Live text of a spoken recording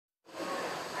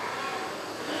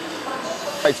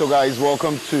Right, so guys,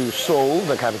 welcome to Seoul,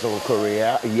 the capital of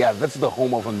Korea. Yeah, that's the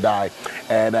home of Hyundai.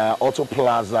 And Auto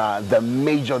Plaza, the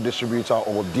major distributor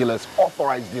or dealers,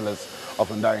 authorized dealers of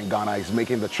Hyundai in Ghana, is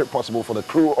making the trip possible for the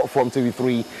crew from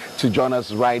TV3 to join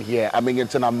us right here. I mean,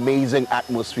 it's an amazing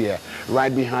atmosphere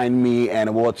right behind me,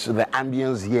 and what's the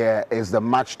ambience here is the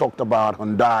much talked about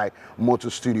Hyundai Motor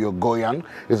Studio Goyan.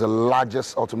 It's the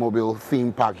largest automobile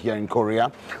theme park here in Korea,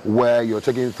 where you're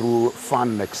taken through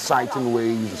fun and exciting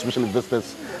ways, especially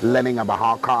visitors learning about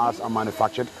how cars are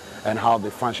manufactured and how they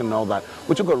function and all that.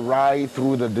 We took a ride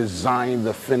through the design,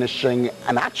 the finishing,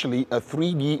 and actually a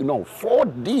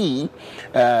 4D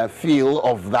feel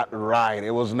of that ride.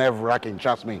 It was nerve-wracking,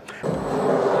 trust me.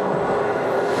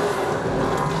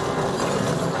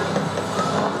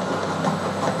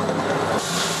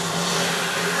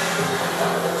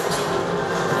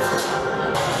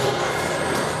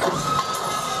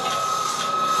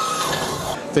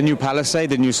 The new Palisade,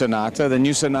 the new Sonata. The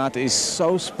new Sonata is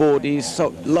so sporty,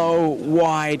 so low,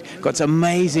 wide, got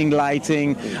amazing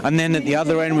lighting. And then at the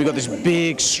other end, we've got this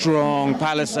big, strong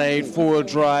Palisade, four-wheel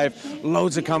drive,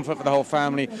 loads of comfort for the whole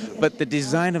family. But the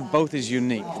design of both is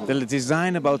unique. The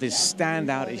design of both is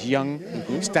standout, it's young,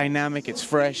 it's dynamic, it's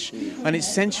fresh, and it's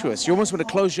sensuous. You almost want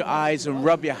to close your eyes and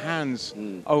rub your hands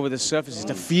over the surfaces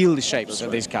to feel the shapes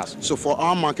of these cars. So for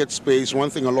our market space, one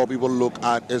thing a lot of people look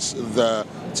at is the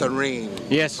terrain.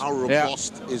 Yes. How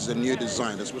robust is the new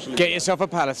design, especially? Get yourself a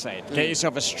Palisade. Get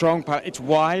yourself a strong Palisade. It's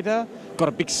wider, got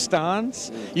a big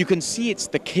stance. You can see it's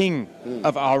the king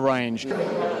of our range.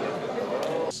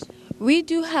 We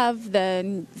do have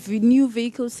the new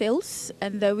vehicle sales,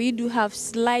 and we do have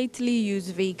slightly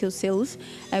used vehicle sales,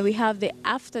 and we have the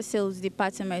after sales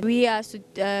department. We are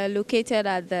located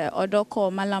at the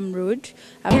Odoko Malam Road.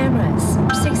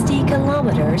 Cameras, 60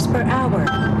 kilometers per hour.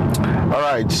 All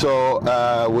right, so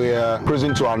we're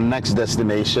cruising to our next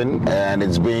destination, and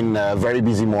it's been a very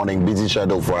busy morning, busy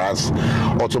schedule for us.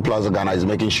 Auto Plaza Ghana is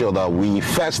making sure that we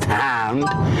firsthand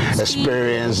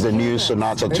experience the new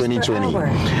Sonata 2020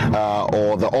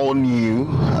 or the all-new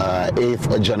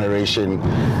 8th generation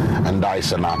Hyundai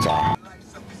Sonata.